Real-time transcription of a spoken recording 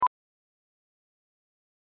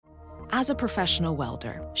As a professional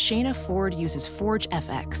welder, Shayna Ford uses Forge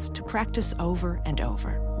FX to practice over and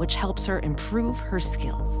over, which helps her improve her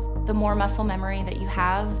skills. The more muscle memory that you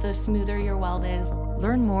have, the smoother your weld is.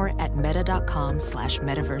 Learn more at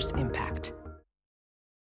meta.com/metaverseimpact.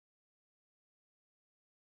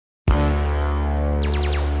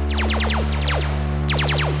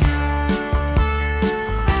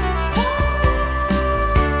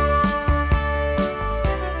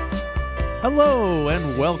 Hello,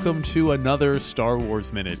 and welcome to another Star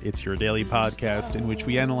Wars Minute. It's your daily podcast in which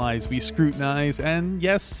we analyze, we scrutinize, and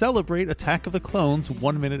yes, celebrate Attack of the Clones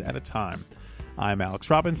 1 minute at a time. I'm Alex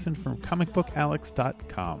Robinson from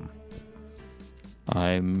comicbookalex.com.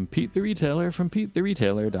 I'm Pete the Retailer from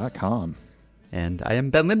PeteTheRetailer.com. And I am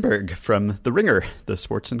Ben Lindbergh from The Ringer, the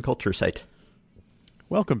sports and culture site.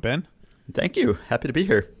 Welcome, Ben. Thank you. Happy to be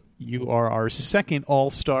here. You are our second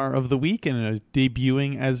All-Star of the week and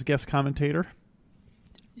debuting as guest commentator.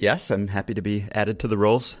 Yes, I'm happy to be added to the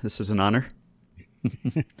roles. This is an honor.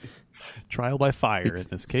 Trial by fire in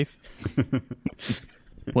this case.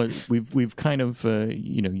 Well, we've kind of,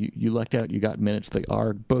 you lucked out. You got minutes that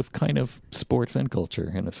are both kind of sports and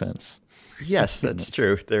culture in a sense. Yes, that's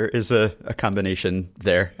true. There is a combination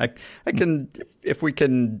there. I can, if we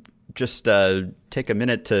can just take a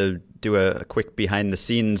minute to do a quick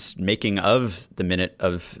behind-the-scenes making of the minute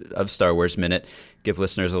of Star Wars Minute, give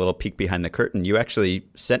listeners a little peek behind the curtain. You actually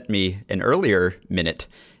sent me an earlier minute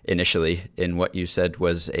initially in what you said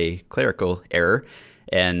was a clerical error.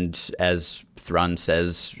 And as Thrawn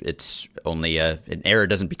says, it's only an error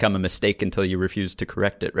doesn't become a mistake until you refuse to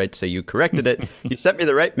correct it, right? So you corrected it. You sent me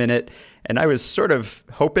the right minute. And I was sort of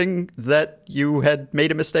hoping that you had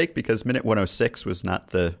made a mistake because minute 106 was not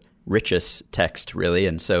the richest text, really.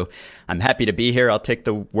 And so I'm happy to be here. I'll take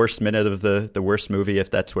the worst minute of the worst movie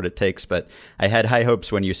if that's what it takes. But I had high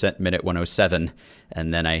hopes when you sent minute 107.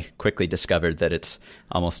 And then I quickly discovered that it's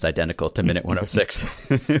almost identical to minute 106.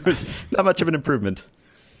 It was not much of an improvement.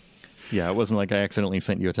 Yeah, it wasn't like I accidentally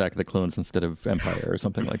sent you Attack of the Clones insteid of Empire or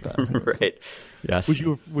something like that. Right. Yes.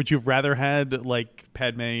 Would you have rather had like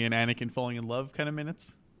Padme and Anakin falling in love kind of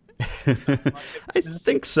minutes? I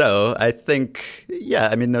think so. I think, yeah,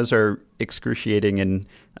 I mean, those are excruciating in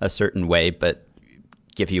a certain way, but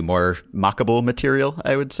give you more mockable material,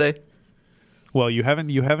 I would say. Well, you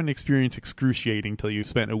haven't experienced excruciating till you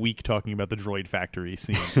spent a week talking about the droid factory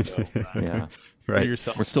scene. So, Yeah, right.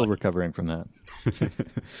 We're still recovering from that.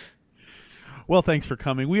 Well, thanks for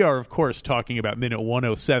coming. We are, of course, talking about minute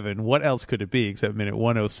 107. What else could it be except minute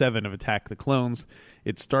 107 of Attack the Clones?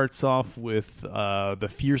 It starts off with the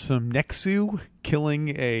fearsome Nexu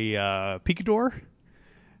killing a Picador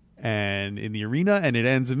and in the arena, and it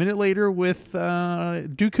ends a minute later with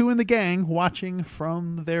Dooku and the gang watching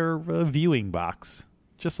from their viewing box,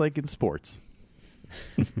 just like in sports.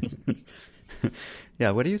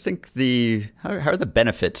 Yeah, what do you think how are the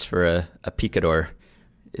benefits for a Picador?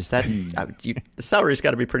 Is that the salary's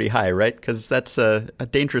got to be pretty high, right? Because that's a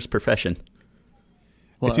dangerous profession.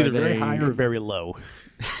 Well, it's either very high or very low.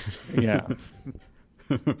 Yeah.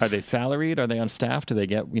 Are they salaried? Are they on staff? Do they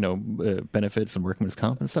get benefits and workman's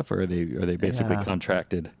comp and stuff, or are they basically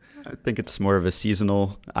contracted? I think it's more of a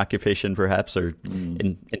seasonal occupation, perhaps, or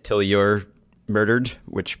until you're murdered,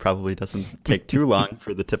 which probably doesn't take too long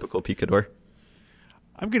for the typical Picador.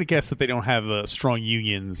 I'm going to guess that they don't have strong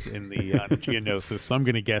unions in the Geonosis, so I'm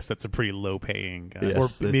going to guess that's a pretty low-paying,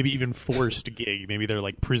 yes, or maybe even forced gig. Maybe they're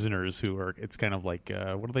like prisoners who are. It's kind of like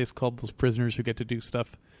what are they called? Those prisoners who get to do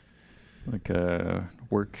stuff, like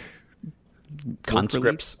work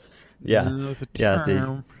conscripts. Yeah,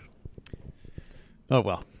 Oh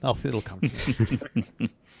well, it'll come to me.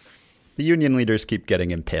 The union leaders keep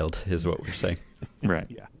getting impaled, is what we're saying. Right.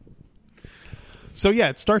 Yeah. So yeah,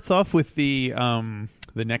 it starts off with the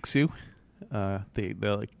Nexu, the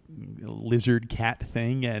like lizard cat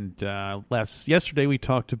thing, and yesterday we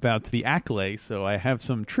talked about the Accolade, so I have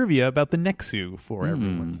some trivia about the Nexu for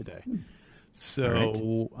everyone today.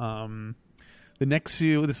 So the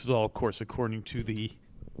Nexu, this is all, of course, according to the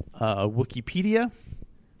Wikipedia,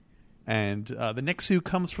 and the Nexu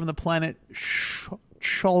comes from the planet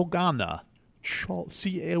Cholgana.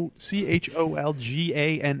 Cholganna,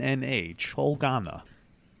 Cholgana.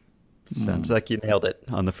 Sounds like you nailed it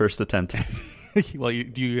on the first attempt. Well,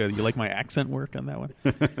 do you like my accent work on that one?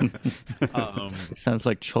 Sounds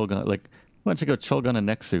like Cholgana. Like, why don't you go Cholgana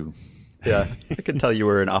Nexu? Yeah, I can tell you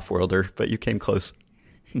were an off-worlder, but you came close.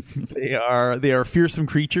 They are fearsome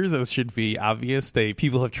creatures. That should be obvious.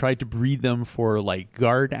 People have tried to breed them for like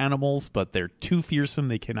guard animals, but they're too fearsome.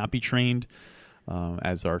 They cannot be trained,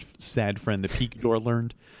 as our sad friend the Picador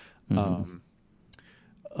learned.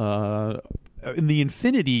 in the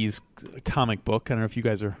Infinities comic book, I don't know if you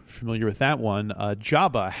guys are familiar with that one.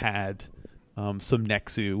 Jabba had some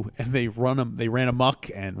Nexu, and they ran amok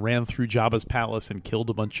and ran through Jabba's palace and killed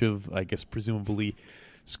a bunch of, I guess, presumably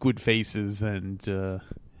Squid Faces and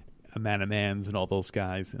Amanamans and all those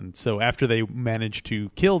guys. And so after they managed to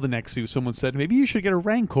kill the Nexu, someone said, maybe you should get a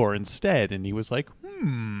Rancor instead. And he was like,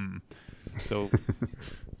 So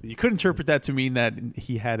you could interpret that to mean that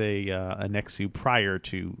he had a Nexu prior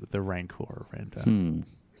to the Rancor. And,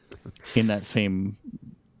 in that same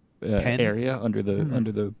area under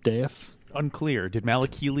the dais? Unclear. Did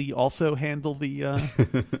Malakili also handle the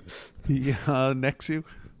Nexu?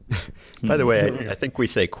 By the way, I think we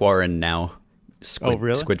say Quarren now.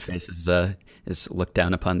 Really? Squid Face is looked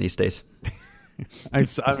down upon these days. I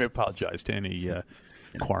apologize to any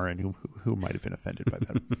Quarren who might have been offended by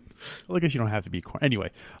that. Well, I guess you don't have to be Quarren. Anyway,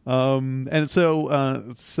 and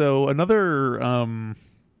so another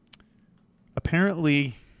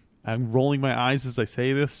apparently, I'm rolling my eyes as I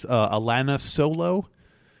say this, Alana Solo,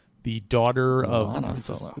 the daughter of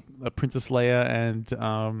Princess Leia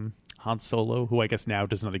and Han Solo, who I guess now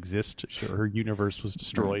does not exist. Her universe was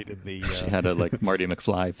destroyed in the... She had a Marty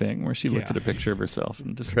McFly thing where she looked at a picture of herself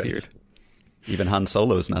and disappeared. Right. Even Han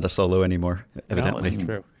Solo's not a Solo anymore, evidently. No,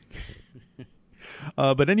 that's true.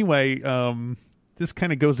 But anyway, this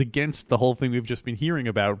kind of goes against the whole thing we've just been hearing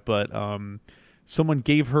about, but someone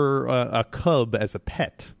gave her a cub as a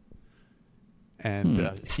pet,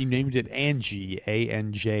 and she named it Anji,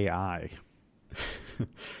 Anji.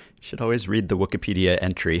 Should always read the Wikipedia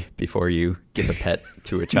entry before you give a pet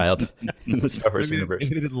to a child in the Star Wars universe. I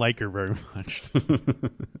didn't like her very much.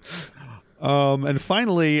 And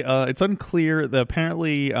finally, it's unclear that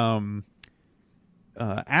apparently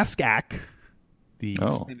Askak, the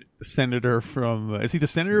senator from... is he the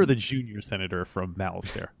senator or the junior senator from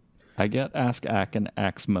Malastare? I get Askak and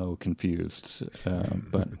Axmo confused,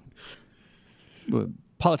 but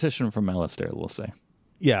politician from Malastare, we'll say.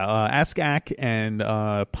 Yeah, Askak and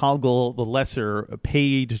Palgal the Lesser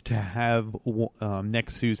paid to have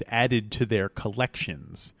Nexus added to their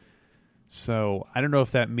collections. So I don't know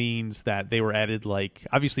if that means that they were added,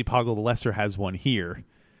 obviously Palgal the Lesser has one here,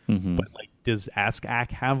 but does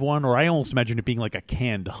Askak have one? Or I almost imagine it being like a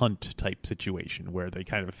canned hunt type situation where they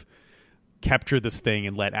kind of capture this thing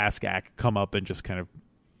and let Askak come up and just kind of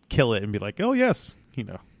kill it and be like, oh yes,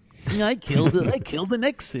 I killed it. I killed the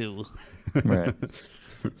Nexu. Right.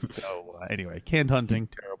 So anyway, canned hunting,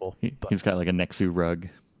 terrible. He's got like a Nexu rug.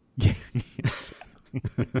 Yeah,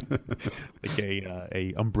 like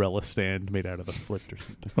a umbrella stand made out of the foot or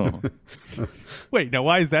something. Oh. Wait, now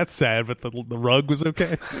why is that sad? But the rug was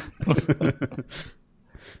okay.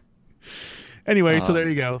 Anyway, so there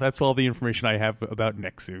you go. That's all the information I have about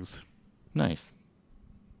Nexus. Nice.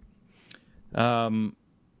 Yeah,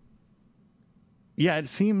 it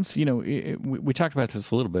seems we talked about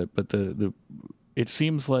this a little bit, but it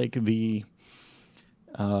seems like they're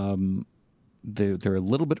a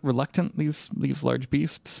little bit reluctant, these large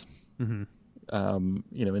beasts. Mm-hmm.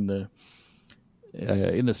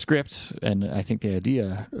 In the script, and I think the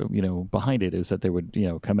idea behind it is that they would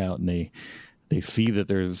come out and they see that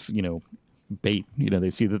there's bait,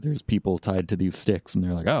 they see that there's people tied to these sticks, and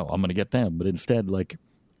they're like, oh, I'm gonna get them. But instead,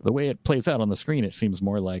 the way it plays out on the screen, it seems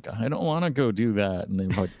more like, I don't want to go do that, and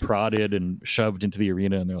they're prodded and shoved into the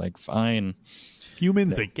arena, and they're like, fine.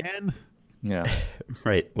 Humans again? Yeah.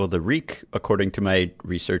 Right. Well, the Reek, according to my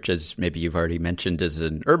research, as maybe you've already mentioned, is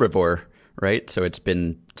an herbivore, right? So it's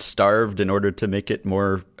been starved in order to make it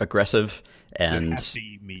more aggressive. And so it has to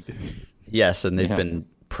eat meat. Yes, and they've been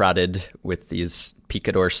prodded with these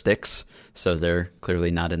picador sticks, so they're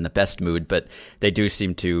clearly not in the best mood, but they do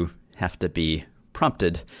seem to have to be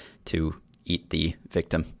prompted to eat the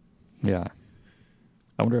victim. Yeah.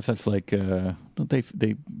 I wonder if that's don't they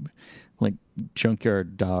like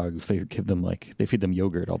junkyard dogs, they feed them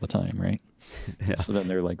yogurt all the time, right? Yeah. So then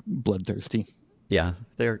they're bloodthirsty. Yeah,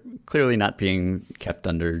 they're clearly not being kept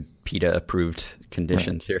under PETA approved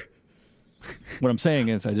conditions here. What I'm saying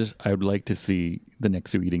is I would like to see the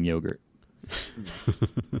Nexu eating yogurt. I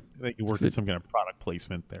think you worked at some kind of product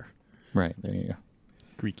placement there. Right, there you go.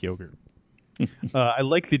 Greek yogurt. I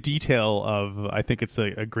like the detail of, I think it's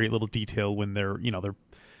a great little detail when they're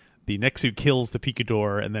the Nexu kills the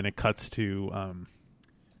Picador, and then it cuts to,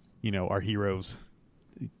 our heroes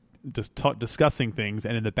just discussing things,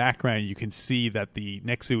 and in the background you can see that the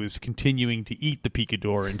Nexu is continuing to eat the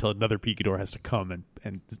Picador until another Picador has to come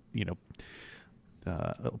and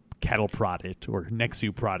cattle prod it or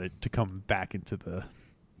Nexu prod it to come back into the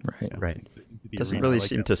right. Doesn't really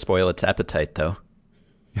seem to spoil its appetite, though.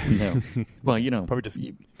 No. Well, probably just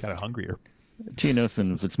got hungrier.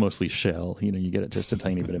 Geonosins, it's mostly shell. You get just a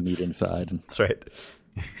tiny bit of meat inside. That's right.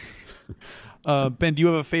 Ben, do you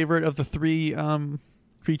have a favorite of the three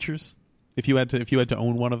creatures? If you had to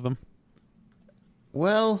own one of them?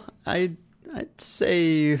 Well, I'd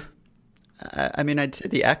say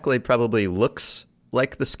the Accolade probably looks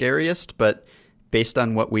like the scariest, but based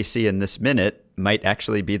on what we see in this minute, might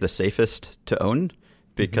actually be the safest to own,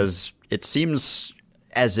 because it seems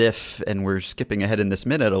as if, and we're skipping ahead in this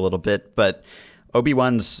minute a little bit, but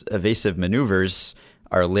Obi-Wan's evasive maneuvers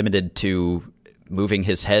are limited to moving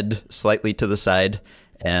his head slightly to the side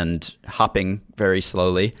and hopping very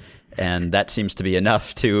slowly. And that seems to be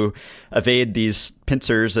enough to evade these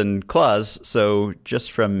pincers and claws. So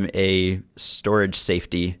just from a storage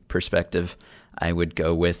safety perspective, I would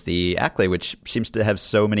go with the Acklay, which seems to have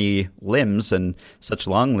so many limbs and such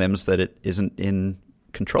long limbs that it isn't in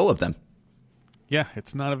control of them. Yeah,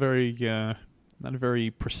 it's not a very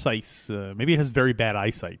precise. Maybe it has very bad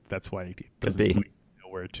eyesight. That's why it doesn't know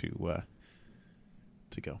where to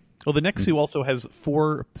go. Well, the Nexu also has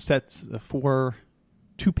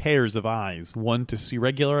two pairs of eyes, one to see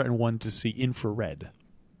regular and one to see infrared.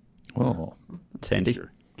 Oh, that's handy. In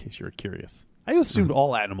case you're curious. I assumed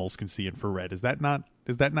all animals can see infrared. Is that not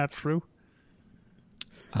true?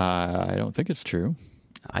 I don't think it's true.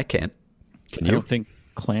 I can't. Can I you? don't think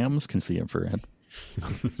clams can see infrared.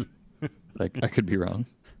 I could be wrong.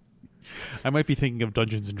 I might be thinking of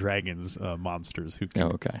Dungeons and Dragons monsters who can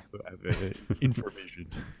have infravision.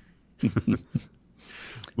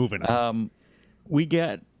 Moving on. We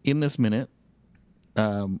get, in this minute,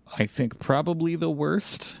 I think probably the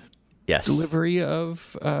worst delivery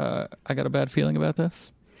of I got a bad feeling about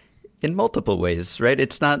this. In multiple ways, right?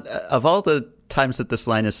 It's not, of all the times that this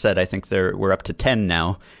line is said, I think we're up to 10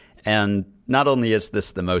 now. And not only is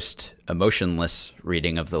this the most emotionless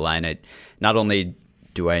reading of the line, not only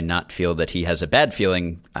do I not feel that he has a bad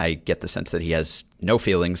feeling, I get the sense that he has no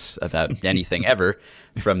feelings about anything ever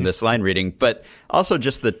from this line reading, but also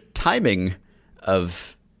just the timing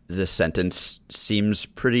of this sentence seems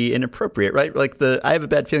pretty inappropriate, right? Like I have a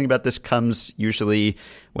bad feeling about this comes usually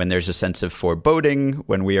when there's a sense of foreboding,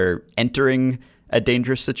 when we are entering a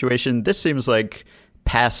dangerous situation. This seems like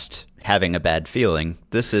past having a bad feeling.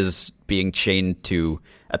 This is being chained to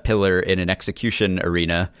a pillar in an execution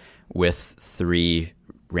arena with 3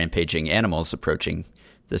 rampaging animals approaching.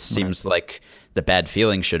 This seems like the bad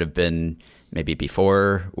feeling should have been maybe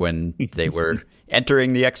before, when they were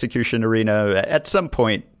entering the execution arena, at some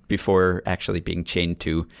point before actually being chained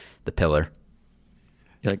to the pillar.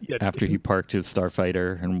 After he parked his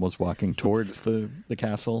starfighter and was walking towards the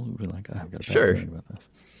castle, we're like, I've got a bad feeling about this.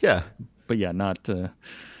 Yeah. But yeah, not, it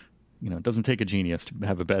doesn't take a genius to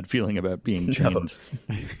have a bad feeling about being chained.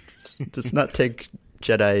 No. It does not take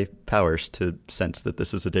Jedi powers to sense that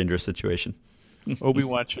this is a dangerous situation.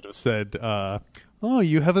 Obi-Wan should have said,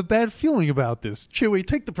 you have a bad feeling about this. Chewie,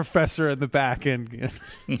 take the professor in the back and,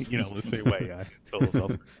 the same way.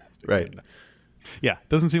 Right. Yeah,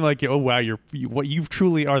 doesn't seem like, you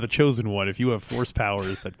truly are the chosen one if you have force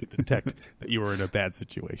powers that could detect that you are in a bad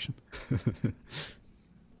situation.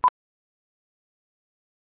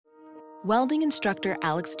 Welding instructor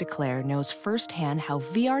Alex DeClaire knows firsthand how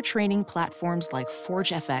VR training platforms like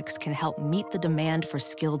ForgeFX can help meet the demand for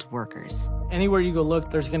skilled workers. Anywhere you go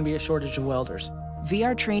look, there's going to be a shortage of welders.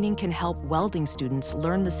 VR training can help welding students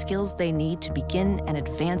learn the skills they need to begin and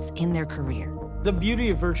advance in their career. The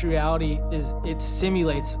beauty of virtual reality is it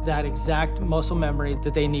simulates that exact muscle memory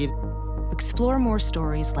that they need. Explore more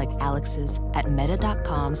stories like Alex's at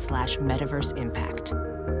meta.com/metaverseimpact.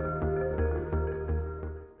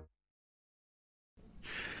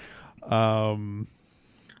 On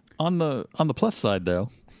the plus side, though,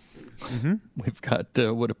 we've got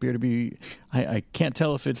what appear to be, I can't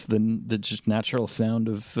tell if it's the just natural sound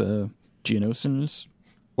of Geonosins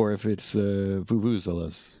or if it's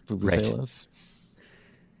vuvuzelas. Right.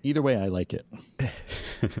 Either way, I like it.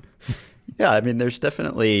 Yeah, I mean, there's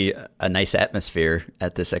definitely a nice atmosphere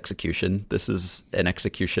at this execution. This is an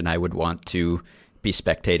execution I would want to be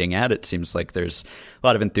spectating at. It seems like there's a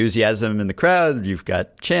lot of enthusiasm in the crowd. You've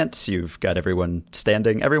got chants, you've got everyone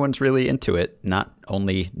standing. Everyone's really into it, not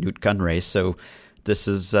only Newt Gunray. So this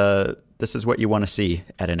is what you want to see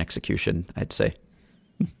at an execution, I'd say.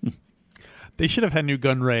 They should have had Newt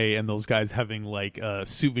Gunray and those guys having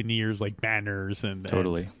souvenirs like banners and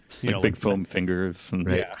totally big foam fingers and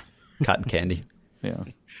yeah, cotton candy. Yeah,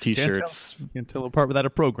 T-shirts. Can't tell apart without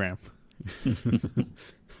a program.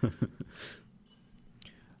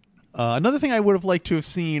 Another thing I would have liked to have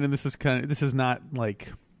seen, and this is not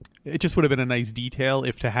like, it just would have been a nice detail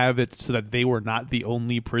if to have it so that they were not the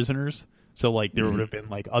only prisoners So like there would have been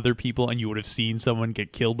like other people, and you would have seen someone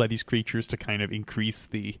get killed by these creatures to kind of increase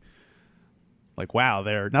the like, wow,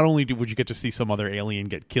 there. Not only would you get to see some other alien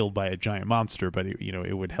get killed by a giant monster, but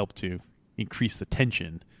it would help to increase the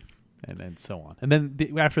tension, and so on. And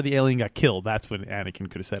then after the alien got killed, that's when Anakin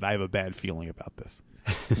could have said, "I have a bad feeling about this."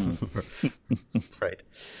 Right.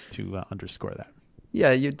 To underscore that.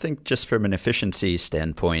 Yeah, you'd think just from an efficiency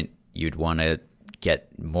standpoint, you'd want to get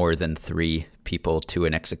more than 3 people to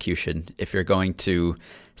an execution. If you're going to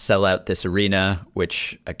sell out this arena,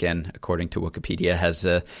 which, again, according to Wikipedia, has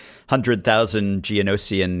 100,000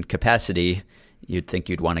 Geonosian capacity, you'd think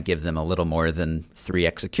you'd want to give them a little more than 3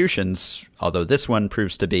 executions, although this one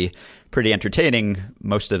proves to be pretty entertaining.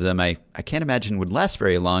 Most of them I can't imagine would last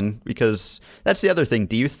very long, because that's the other thing.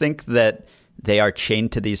 Do you think that they are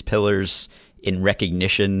chained to these pillars in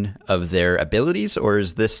recognition of their abilities, or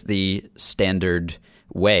is this the standard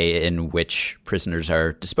way in which prisoners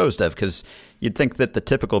are disposed of? Because you'd think that the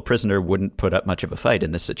typical prisoner wouldn't put up much of a fight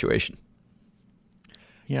in this situation.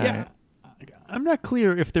 Yeah. I'm not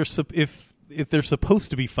clear if they're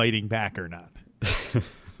supposed to be fighting back or not.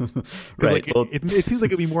 Right. Like, it seems like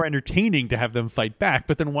it'd be more entertaining to have them fight back,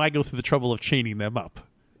 but then why go through the trouble of chaining them up?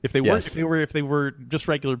 If they were just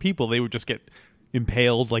regular people, they would just get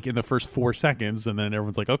impaled like in the first 4 seconds, and then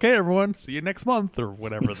everyone's like, "Okay, everyone, see you next month," or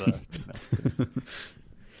whatever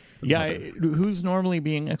who's normally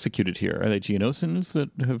being executed here? Are they Geonosians that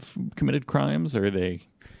have committed crimes? Or are they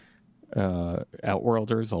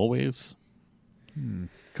Outworlders always?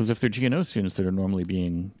 Because if they're Geonosians that are normally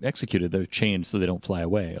being executed, they're chained so they don't fly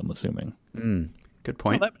away, I'm assuming. Good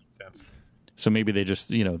point. Well, that makes sense. So maybe they just,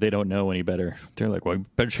 they don't know any better. They're like, well, I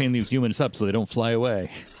better chain these humans up so they don't fly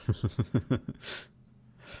away.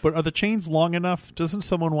 But are the chains long enough? Doesn't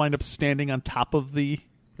someone wind up standing on top of the...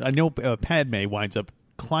 I know Padme winds up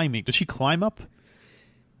climbing. Does she climb up?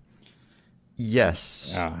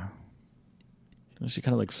 Yes. Does she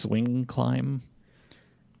kind of like swing climb?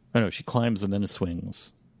 Oh, no, she climbs and then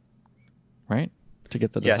swings. Right? To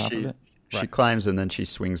get to the top of it? She climbs and then she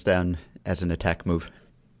swings down as an attack move.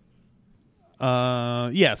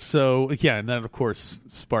 And that of course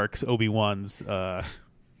sparks Obi-Wan's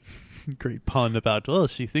great pun about,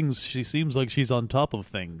 she seems like she's on top of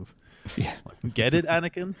things. Yeah. Get it,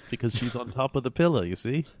 Anakin? Because she's on top of the pillar, you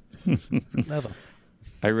see? It's clever.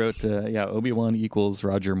 I wrote, Obi-Wan equals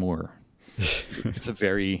Roger Moore. It's a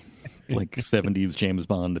very, 70s James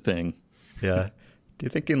Bond thing. Yeah. Do you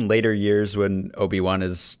think in later years when Obi-Wan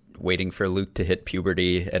is waiting for Luke to hit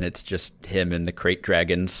puberty and it's just him and the crate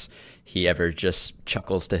dragons, he ever just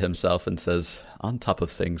chuckles to himself and says, "On top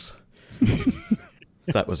of things"?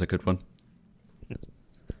 That was a good one.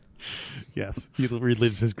 Yes, he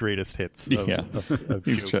relives his greatest hits. Of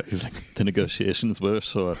He's like, the negotiations were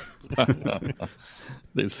short.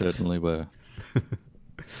 They certainly were.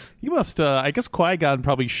 He must. I guess Qui-Gon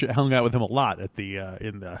probably hung out with him a lot at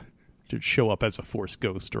the to show up as a Force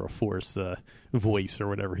ghost or a Force voice or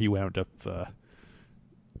whatever he wound up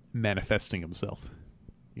manifesting himself.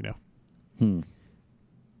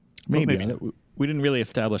 Maybe. We didn't really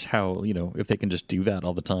establish how, if they can just do that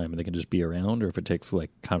all the time and they can just be around, or if it takes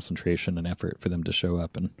concentration and effort for them to show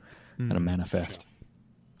up and kind of manifest.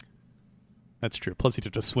 That's true. Plus, he'd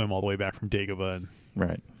have to swim all the way back from Dagobah and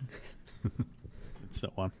right, and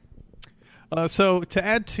so on. So to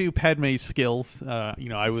add to Padme's skills,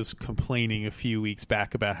 I was complaining a few weeks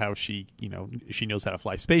back about how she knows how to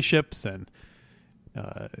fly spaceships and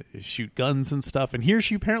shoot guns and stuff, and here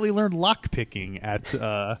she apparently learned lockpicking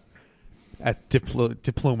at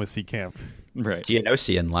diplomacy camp. Right.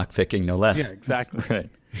 Geonosian lockpicking, no less. Yeah, exactly.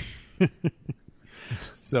 Right.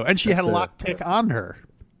 So, and she had a lockpick on her,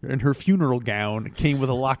 and her funeral gown came with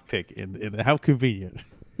a lockpick in how convenient.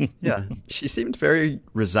 Yeah, she seemed very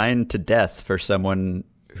resigned to death for someone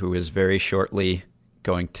who is very shortly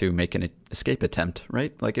going to make an escape attempt,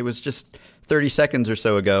 right? It was just 30 seconds or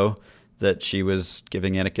so ago that she was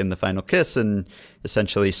giving Anakin the final kiss and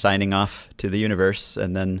essentially signing off to the universe,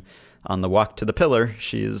 and then on the walk to the pillar,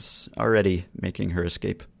 she is already making her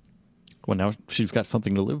escape. Well, now she's got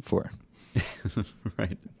something to live for.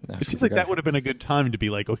 Right. It seems like that would have been a good time to be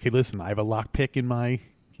like, okay, listen, I have a lockpick in my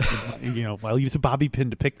I'll use a bobby pin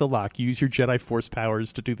to pick the lock. Use your Jedi Force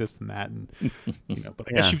powers to do this and that, and But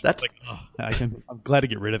I guess she was I'm glad to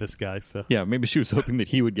get rid of this guy. So yeah, maybe she was hoping that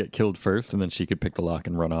he would get killed first, and then she could pick the lock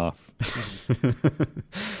and run off.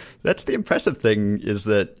 That's the impressive thing, is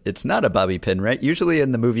that it's not a bobby pin, right? Usually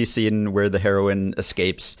in the movie scene where the heroine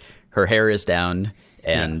escapes, her hair is down,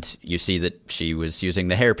 and you see that she was using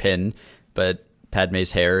the hairpin, but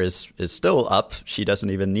Padme's hair is still up. She doesn't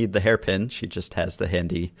even need the hairpin. She just has the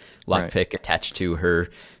handy lockpick attached to her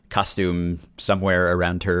costume somewhere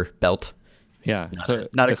around her belt. Yeah.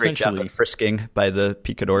 Not a great job of frisking by the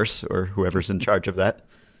Picadors or whoever's in charge of that.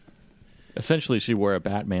 Essentially, she wore a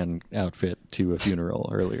Batman outfit to a funeral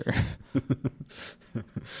earlier.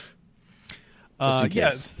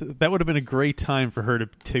 Yes, that would have been a great time for her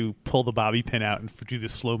to pull the bobby pin out and do the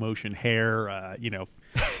slow motion hair,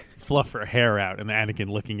 fluff her hair out, and Anakin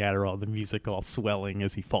looking at her, all the music all swelling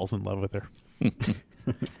as he falls in love with her.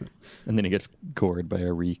 And then he gets gored by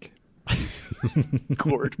a reek.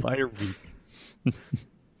 Gored by a reek.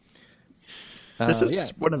 This is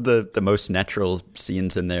one of the most natural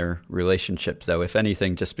scenes in their relationship, though, if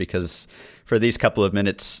anything, just because for these couple of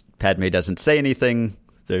minutes, Padme doesn't say anything.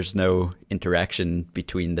 There's no interaction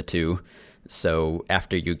between the two. So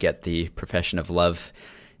after you get the profession of love,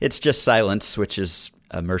 it's just silence, which is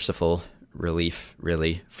a merciful relief,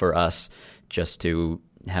 really, for us, just to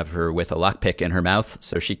have her with a lockpick in her mouth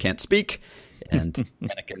so she can't speak, and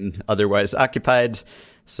Anakin otherwise occupied,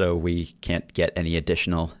 so we can't get any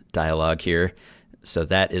additional dialogue here. So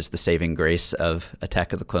that is the saving grace of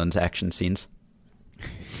Attack of the Clones action scenes.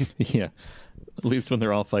 Yeah. At least when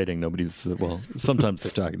they're all fighting, nobody's... well, sometimes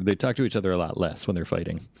they're talking. They talk to each other a lot less when they're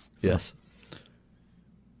fighting. So. Yes.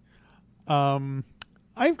 I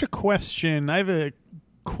have a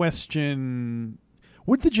question.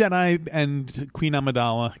 Would the Jedi and Queen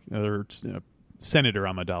Amidala, or Senator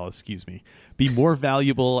Amidala, excuse me, be more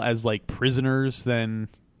valuable as like prisoners than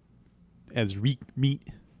as reek meat?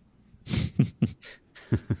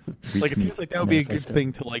 Like, it seems like that would be a good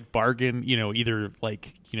thing to like bargain, either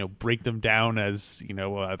like, break them down as,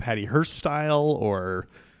 Patty Hearst style, or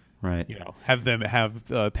right, have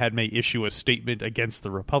Padme issue a statement against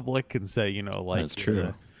the Republic and say, that's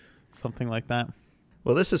true, something like that.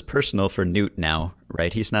 Well, this is personal for Newt now,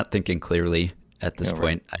 right? He's not thinking clearly at this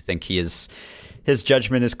point. Right. I think his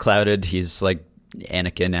judgment is clouded. He's like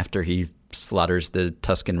Anakin after he slaughters the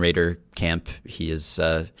Tusken Raider camp. He is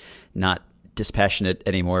not dispassionate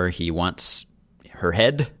anymore. He wants her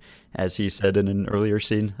head, as he said in an earlier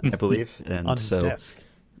scene, I believe. And on his desk.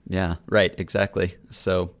 Yeah, right, exactly.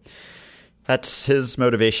 So that's his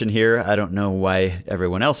motivation here. I don't know why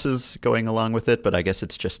everyone else is going along with it, but I guess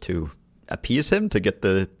it's just to appease him, to get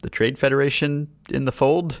the Trade Federation in the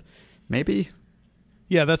fold, maybe?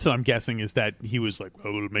 Yeah, that's what I'm guessing, is that he was like, I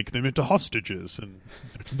will make them into hostages. And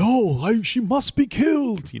no, she must be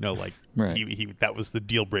killed. right. He that was the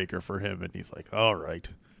deal breaker for him. And he's like, all right.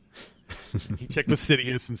 He checked with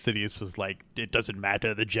Sidious, and Sidious was like, it doesn't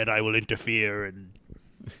matter. The Jedi will interfere. And,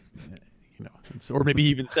 or maybe he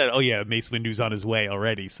even said, oh, yeah, Mace Windu's on his way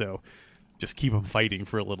already. So just keep him fighting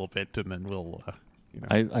for a little bit, and then we'll...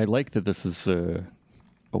 I like that this is a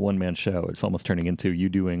one-man show. It's almost turning into you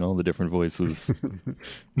doing all the different voices,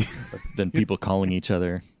 then people calling each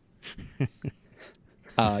other.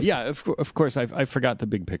 Yeah, of course, I forgot the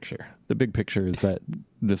big picture. The big picture is that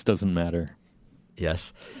this doesn't matter.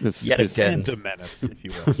 Yes. Yet again, a menace, if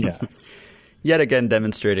you will. Yeah. Yet again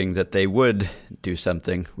demonstrating that they would do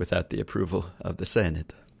something without the approval of the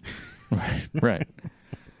Senate. Right.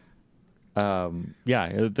 Yeah,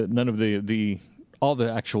 none of the all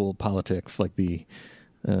the actual politics, like the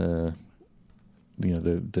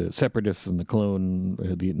separatists and the clone,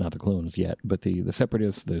 not the clones yet, but the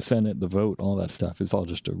separatists, the Senate, the vote, all that stuff is all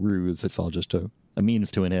just a ruse. It's all just a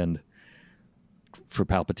means to an end for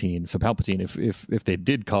Palpatine. So Palpatine, if they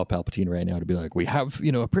did call Palpatine right now to be like, we have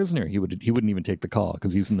a prisoner, he wouldn't even take the call,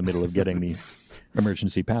 because he's in the middle of getting the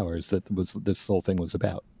emergency powers that this whole thing was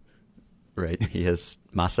about. Right. He has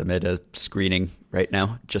Mas Amedda screening right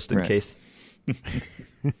now, just in case.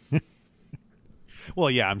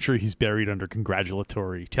 Well, yeah, I'm sure he's buried under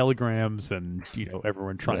congratulatory telegrams, and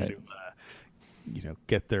everyone trying to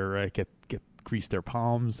get their get grease their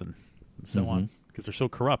palms and so on, because they're so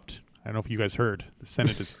corrupt. I don't know if you guys heard, the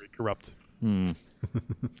Senate is very corrupt. We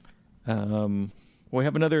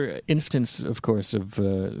have another instance, of course, of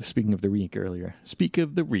speaking of the Reek earlier. Speak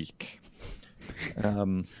of the Reek.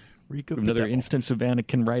 Another instance of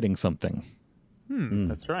Anakin writing something.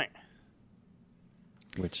 That's right.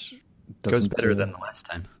 Which goes better than the last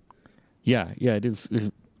time. Yeah, it is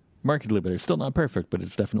markedly better. It's still not perfect, but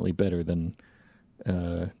it's definitely better than.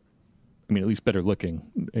 At least better looking.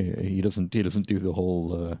 He doesn't do the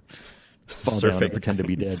whole fall surfing down and pretend to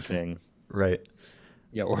be dead thing. Right.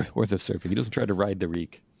 Yeah, or the surfing. He doesn't try to ride the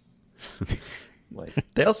Reek.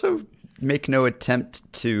 They also make no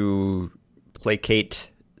attempt to placate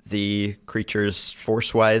the creatures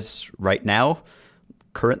force-wise right now.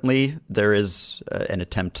 Currently, there is an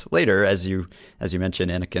attempt later, as you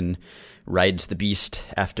mentioned. Anakin rides the beast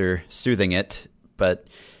after soothing it, but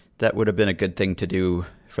that would have been a good thing to do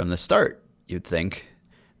from the start, you'd think.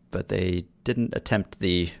 but they didn't attempt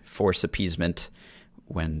the Force appeasement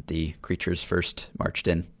when the creatures first marched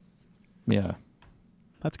in. Yeah.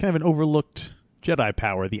 That's kind of an overlooked Jedi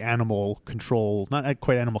power, the animal control. Not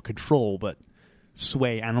quite animal control, but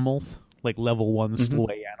sway animals, like level 1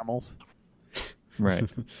 sway animals. Right.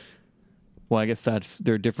 Well, I guess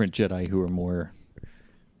there are different Jedi who are more,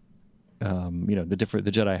 the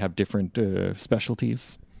Jedi have different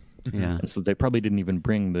specialties. Yeah. And so they probably didn't even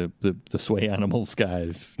bring the sway animals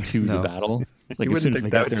guys to the battle. Like You as soon wouldn't as they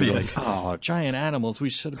think got that there, would they're be- like, oh, giant animals. We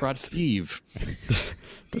should have brought Steve.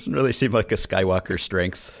 Doesn't really seem like a Skywalker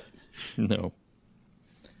strength. No.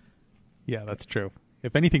 Yeah, that's true.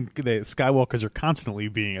 If anything, the Skywalkers are constantly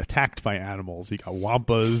being attacked by animals. You got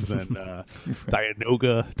Wampas and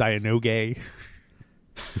Dianoge.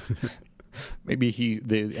 Maybe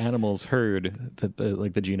the animals heard that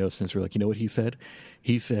the Geonosians were like, you know what he said?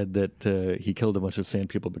 He said that he killed a bunch of sand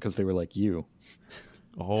people because they were like you.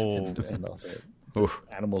 Oh, And all the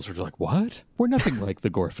animals were like, what? We're nothing like the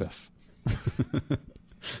Gorfus.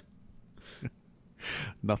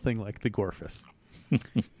 nothing like the Gorfus. Do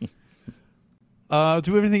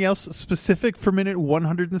we have anything else specific for minute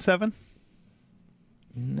 107?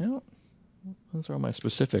 No. Those are all my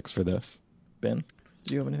specifics for this. Ben,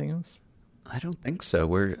 do you have anything else? I don't think so.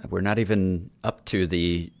 We're not even up to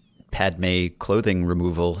the Padme clothing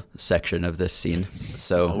removal section of this scene.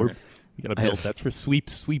 So You got to build. That's for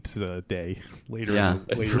sweeps day later. Yeah,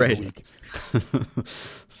 later right. in the week.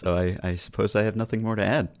 So I suppose I have nothing more to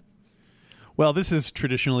add. Well, this is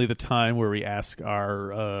traditionally the time where we ask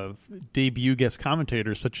our debut guest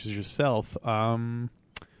commentators, such as yourself,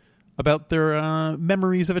 about their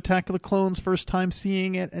memories of Attack of the Clones, first time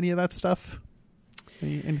seeing it, any of that stuff.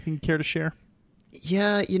 Anything you care to share?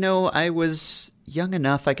 Yeah, I was young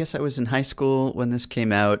enough. I guess I was in high school when this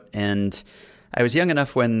came out, and I was young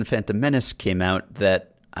enough when The Phantom Menace came out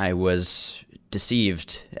that I was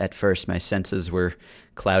deceived at first. My senses were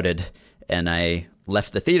clouded, and I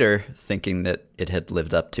left the theater thinking that it had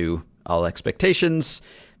lived up to all expectations.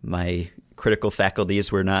 My critical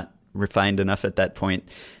faculties were not refined enough at that point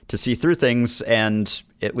to see through things, and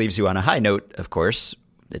it leaves you on a high note, of course.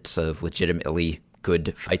 It's a legitimately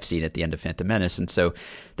good fight scene at the end of Phantom Menace, and so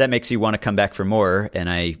that makes you want to come back for more, and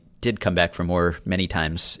I did come back for more many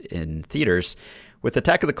times in theaters. With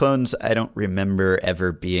Attack of the Clones, I don't remember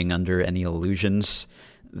ever being under any illusions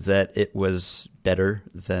that it was better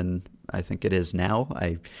than I think it is now.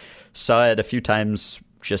 I saw it a few times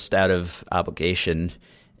just out of obligation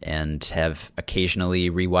and have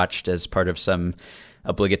occasionally rewatched as part of some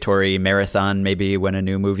obligatory marathon, maybe when a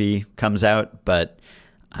new movie comes out, but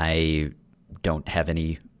I don't have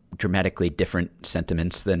any dramatically different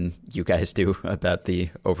sentiments than you guys do about the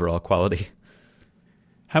overall quality.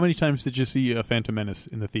 How many times did you see Phantom Menace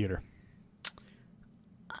in the theater?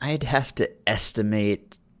 I'd have to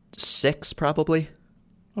estimate 6, probably.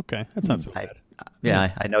 Okay, that's not so bad.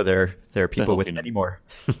 I know there are people with healthy many more,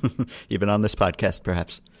 even on this podcast,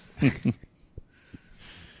 perhaps.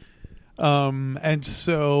 And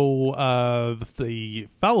so the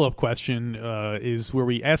follow-up question is where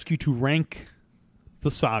we ask you to rank the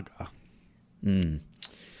saga.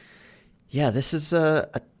 Yeah, this is a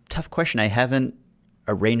tough question. I haven't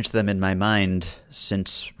arranged them in my mind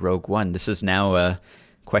since Rogue One. This is now a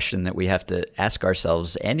question that we have to ask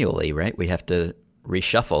ourselves annually, right? We have to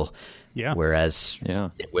reshuffle. Yeah. Whereas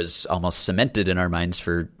it was almost cemented in our minds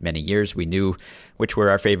for many years. We knew which were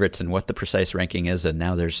our favorites and what the precise ranking is, and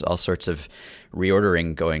now there's all sorts of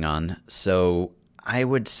reordering going on. So I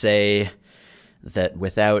would say that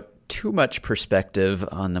without too much perspective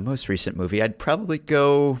on the most recent movie, I'd probably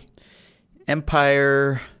go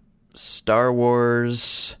Empire, Star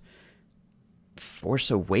Wars,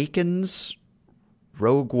 Force Awakens,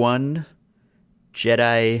 Rogue One,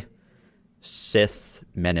 Jedi, Sith,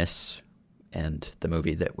 Menace, and the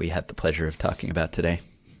movie that we had the pleasure of talking about today.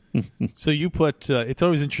 So you put it's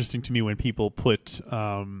always interesting to me when people put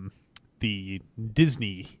the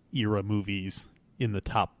Disney era movies in the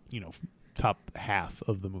top half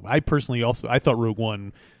of the movie. I personally I thought Rogue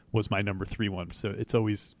One was my number 3 one. So it's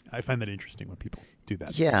always, I find that interesting when people do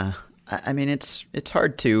that. Yeah. I mean, it's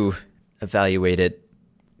hard to evaluate it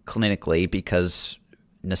clinically because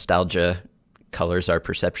nostalgia colors our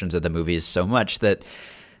perceptions of the movies so much that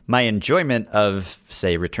my enjoyment of,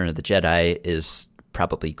 say, Return of the Jedi is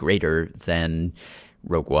probably greater than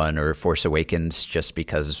Rogue One or Force Awakens just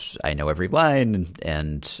because I know every line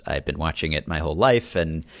and I've been watching it my whole life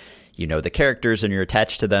and you know the characters and you're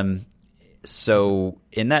attached to them. So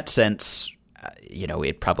in that sense,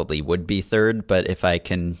 it probably would be third, but if I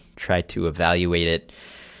can try to evaluate it,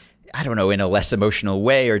 I don't know, in a less emotional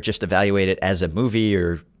way or just evaluate it as a movie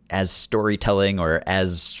or as storytelling or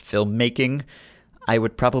as filmmaking, I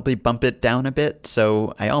would probably bump it down a bit.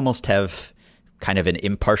 So I almost have kind of an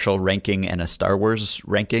impartial ranking and a Star Wars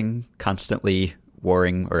ranking constantly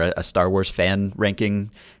warring, or a Star Wars fan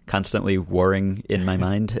ranking constantly warring in my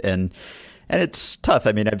mind. And it's tough.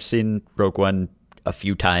 I mean, I've seen Rogue One a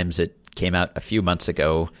few times. It came out a few months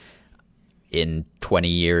ago. In 20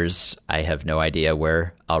 years, I have no idea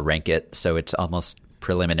where I'll rank it. So it's almost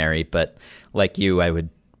preliminary. But like you, I would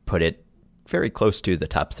put it very close to the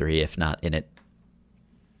top 3, if not in it.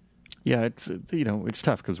 Yeah, it's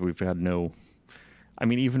tough because we've had no. I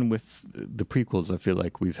mean, even with the prequels, I feel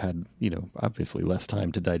like we've had, obviously less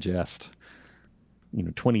time to digest.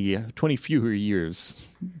 20 fewer years,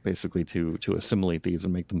 basically, to assimilate these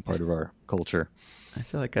and make them part of our culture. I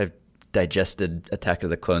feel like I've digested Attack of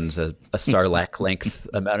the Clones a Sarlacc length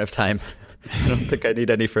amount of time. I don't think I need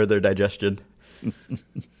any further digestion.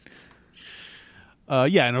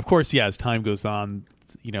 Yeah, and of course, as time goes on,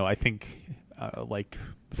 I think like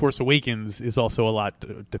Force Awakens is also a lot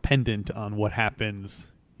dependent on what happens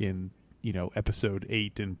in Episode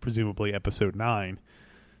 8 and presumably Episode 9,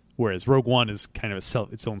 whereas Rogue One is kind of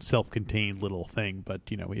its own self-contained little thing. But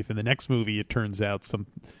if in the next movie it turns out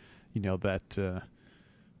that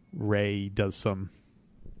Rey does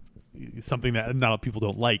something that not a lot of people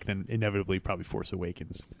don't like, then inevitably probably Force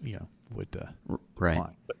Awakens would right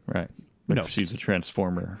fly. But, Right. But if she's a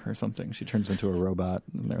transformer or something, she turns into a robot,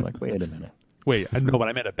 and they're like, wait a minute. Wait, I know, but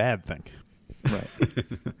I meant a bad thing. Right.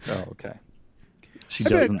 Oh, okay. She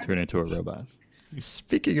doesn't turn into a robot.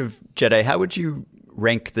 Speaking of Jedi, how would you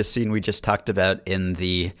rank the scene we just talked about in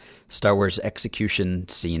the Star Wars execution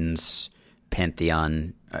scenes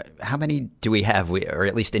pantheon? How many do we have, or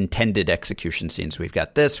at least intended execution scenes? We've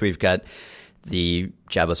got this, we've got the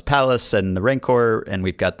Jabba's Palace and the Rancor, and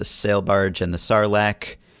we've got the sail barge and the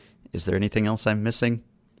Sarlacc. Is there anything else I'm missing?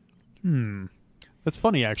 That's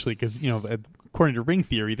funny, actually, because, according to ring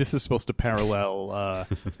theory, this is supposed to parallel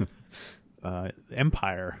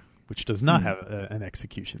Empire, which does not have an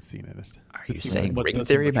execution scene in it. Are you saying ring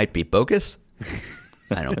theory might be bogus?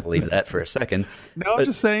 I don't believe that for a second. No, I'm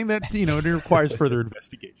just saying that, it requires further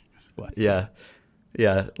investigation. But. Yeah.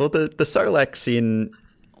 Well, the Sarlacc scene,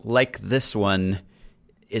 like this one,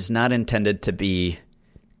 is not intended to be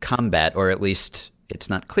combat, or at least it's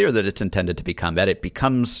not clear that it's intended to be combat. It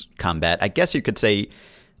becomes combat. I guess you could say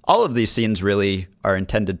all of these scenes really are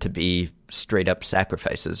intended to be straight up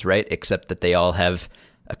sacrifices, right? Except that they all have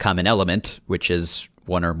a common element, which is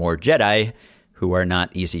one or more Jedi who are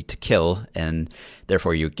not easy to kill. And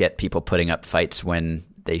therefore you get people putting up fights when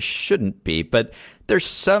they shouldn't be. But there's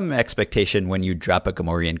some expectation when you drop a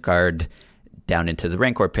Gamorrean guard down into the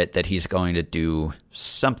Rancor pit that he's going to do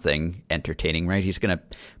something entertaining, right? He's going to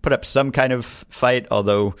put up some kind of fight,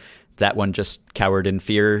 although that one just cowered in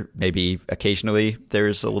fear. Maybe occasionally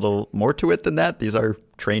there's a little more to it than that. These are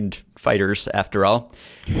trained fighters, after all.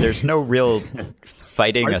 There's no real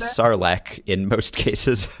fighting a Sarlacc in most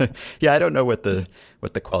cases. Yeah, I don't know what the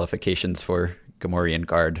qualifications for Gamorrean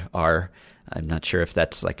guard are. I'm not sure if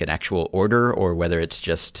that's like an actual order or whether it's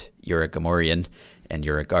just you're a Gamorrean and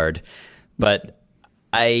you're a guard. But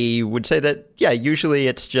I would say that, usually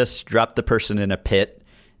it's just drop the person in a pit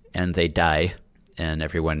and they die and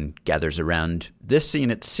everyone gathers around. This scene,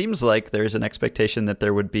 it seems like there's an expectation that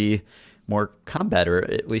there would be more combat, or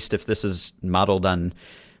at least if this is modeled on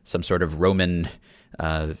some sort of Roman,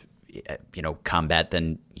 combat,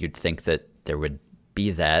 then you'd think that there would be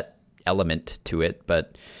that element to it.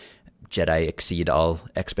 But Jedi exceed all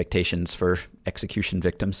expectations for execution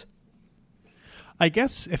victims. I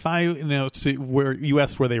guess if I, where you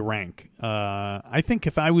asked where they rank, I think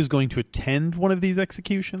if I was going to attend one of these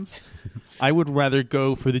executions, I would rather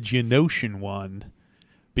go for the Geonosian one,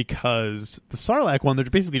 because the Sarlacc one, they're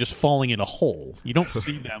basically just falling in a hole. You don't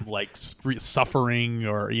see them like suffering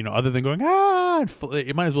or, other than going,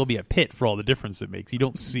 it might as well be a pit for all the difference it makes. You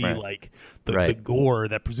don't see the gore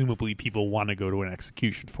that presumably people want to go to an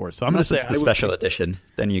execution for. So I'm going to say the special edition.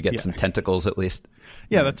 Then you get some tentacles at least.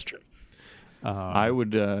 Yeah, that's true. I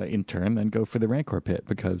would, in turn, then go for the Rancor pit,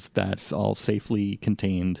 because that's all safely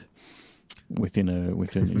contained within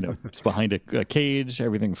it's behind a cage.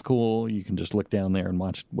 Everything's cool. You can just look down there and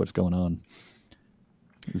watch what's going on.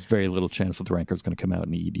 There's very little chance that the Rancor's going to come out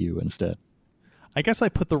and eat you instead. I guess I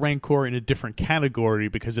put the Rancor in a different category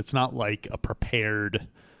because it's not like a prepared.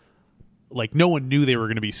 Like, no one knew they were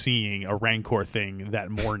going to be seeing a Rancor thing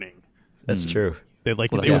that morning. That's true. It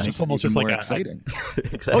was just almost just like exciting.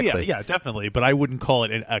 Exactly. Oh yeah, definitely. But I wouldn't call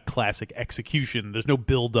it a classic execution. There's no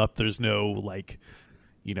build up. There's no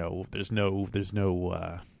there's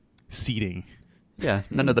no seating. Yeah,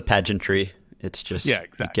 none of the pageantry It's just Yeah,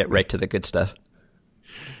 exactly. get right to the good stuff.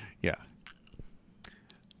 Yeah.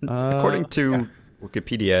 According to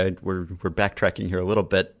Wikipedia, we're backtracking here a little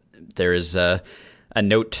bit. There is a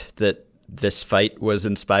note that this fight was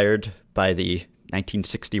inspired by the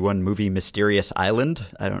 1961 movie Mysterious Island.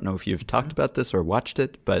 I don't know if you've talked about this or watched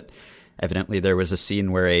it, but evidently there was a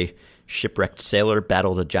scene where a shipwrecked sailor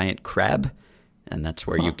battled a giant crab, and that's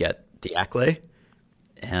where you get the Acklay.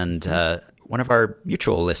 And one of our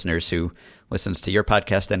mutual listeners who listens to your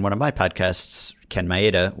podcast and one of my podcasts, Ken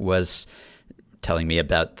Maeda, was telling me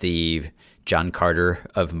about the John Carter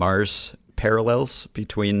of Mars parallels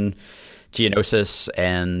between Geonosis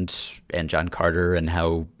and John Carter, and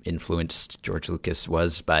how influenced George Lucas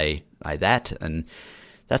was by that. And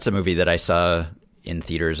that's a movie that I saw in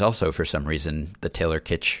theaters also for some reason, the Taylor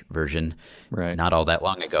Kitsch version, not all that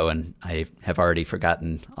long ago, and I have already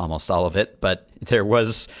forgotten almost all of it. But there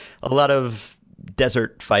was a lot of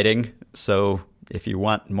desert fighting, so if you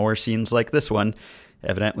want more scenes like this one,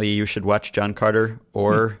 evidently you should watch John Carter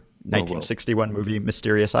or 1961 movie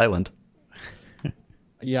Mysterious Island.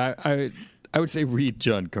 Yeah, I would say read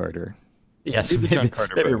John Carter. Yes,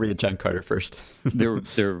 maybe read John Carter first.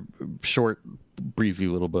 They're short, breezy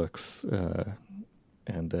little books,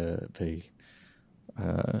 and they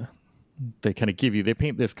kind of give you, they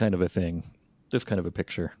paint this kind of a thing, this kind of a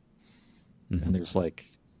picture. Mm-hmm. And there's like,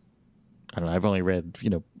 I don't know, I've only read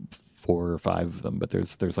 4 or 5 of them, but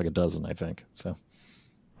there's like a dozen, I think. So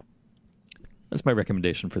that's my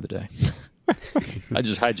recommendation for the day. I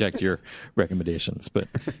just hijacked your recommendations, but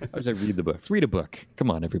I was like, read the books. Read a book.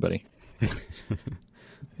 Come on, everybody.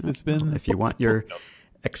 It's been, if you want your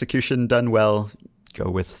execution done well, go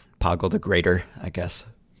with Poggle the Greater, I guess.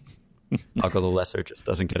 Poggle the Lesser just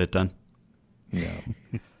doesn't get it done. Yeah.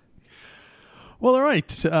 Well, all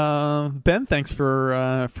right. Ben, thanks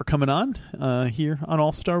for coming on here on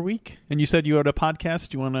All-Star Week. And you said you had a podcast.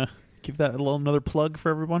 Do you want to give that another plug for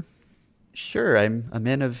everyone? Sure. I'm a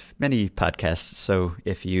man of many podcasts. So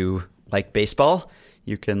if you like baseball,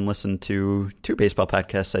 you can listen to 2 baseball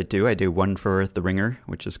podcasts I do. I do one for The Ringer,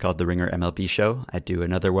 which is called The Ringer MLB Show. I do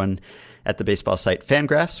another one at the baseball site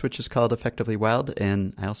Fangraphs, which is called Effectively Wild.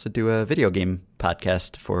 And I also do a video game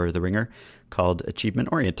podcast for The Ringer called Achievement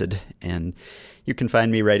Oriented. And you can find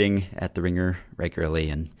me writing at The Ringer regularly.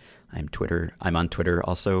 And I'm on Twitter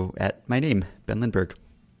also at my name, Ben Lindbergh.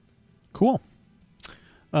 Cool.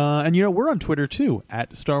 And we're on Twitter too,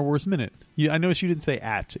 at Star Wars Minute. I noticed you didn't say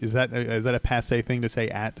at. Is that a passe thing to say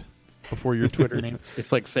at before your Twitter name?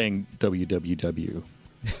 It's like saying www.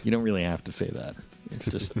 You don't really have to say that. It's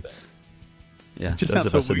just a thing. Yeah, it just those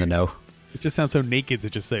sounds of us so in the know. It just sounds so naked to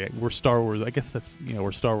just say we're Star Wars. I guess that's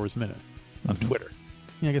we're Star Wars Minute on Twitter.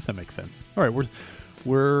 Yeah, I guess that makes sense. All right,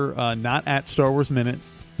 we're not at Star Wars Minute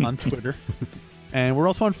on Twitter. And we're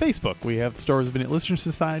also on Facebook. We have the Star Wars Minute Listener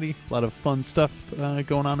Society. A lot of fun stuff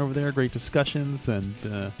going on over there. Great discussions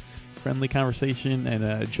and friendly conversation.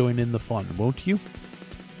 And join in the fun, won't you?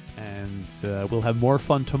 And we'll have more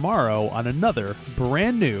fun tomorrow on another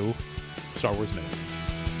brand new Star Wars Minute.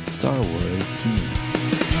 Star Wars Minute.